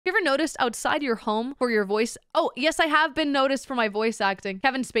you ever noticed outside your home for your voice? Oh, yes, I have been noticed for my voice acting.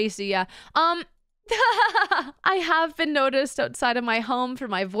 Kevin Spacey, yeah. I have been noticed outside of my home for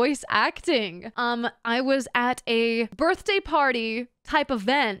my voice acting. I was at a birthday party type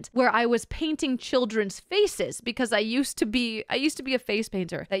event where I was painting children's faces because I used to be a face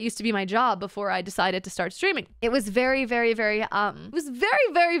painter. That used to be my job before I decided to start streaming. It was very, very, very, it was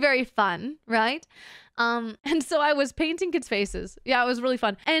very, very, very fun, right? And so I was painting kids' faces. Yeah, it was really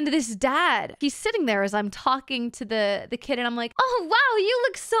fun. And this dad, he's sitting there as I'm talking to the kid, and I'm like, oh, wow, you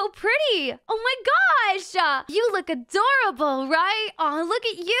look so pretty. Oh my gosh, you look adorable, right? Oh, look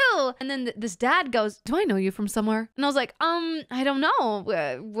at you. And then this dad goes, do I know you from somewhere? And I was like, I don't know.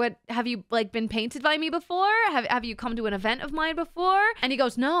 What, have you like been painted by me before? Have you come to an event of mine before? And he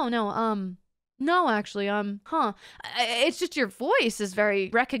goes, no, actually, it's just your voice is very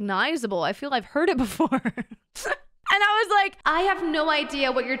recognizable. I feel I've heard it before. And I was like, I have no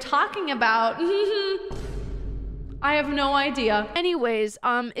idea what you're talking about. I have no idea. Anyways,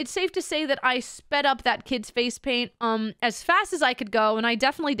 it's safe to say that I sped up that kid's face paint, as fast as I could go. And I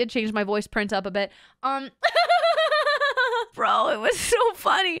definitely did change my voice print up a bit. Bro, it was so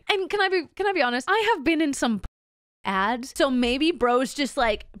funny. And can I be honest? I have been in some ads. So maybe bro's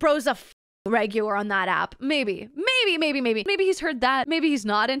a regular on that app. Maybe he's heard that. Maybe he's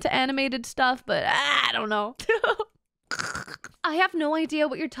not into animated stuff, but I don't know. I have no idea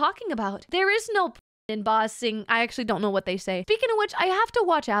what you're talking about. There is no in bossing. I actually don't know what they say. Speaking of which, I have to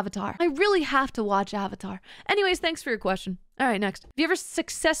watch Avatar. I really have to watch Avatar. Anyways, thanks for your question. All right, next. Have you ever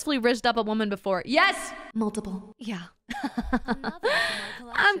successfully rizzed up a woman before? Yes! Multiple. Yeah.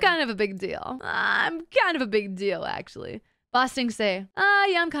 I'm kind of a big deal. I'm kind of a big deal, actually. Bossing say,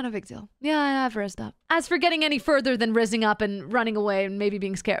 yeah, I'm kind of a big deal. Yeah, I've rizzed up. As for getting any further than rizzing up and running away and maybe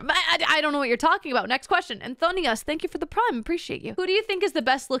being scared, I don't know what you're talking about. Next question. Anthonius, thank you for the prime. Appreciate you. Who do you think is the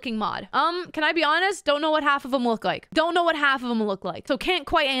best looking mod? Can I be honest? Don't know what half of them look like. Don't know what half of them look like. So can't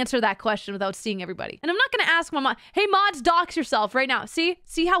quite answer that question without seeing everybody. And I'm not going to ask my mod, hey, mods, dox yourself right now. See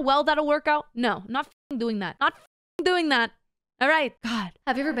how well that'll work out? No, I'm not doing that. Not doing that. All right. God.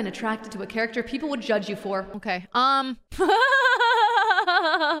 Have you ever been attracted to a character people would judge you for? Okay.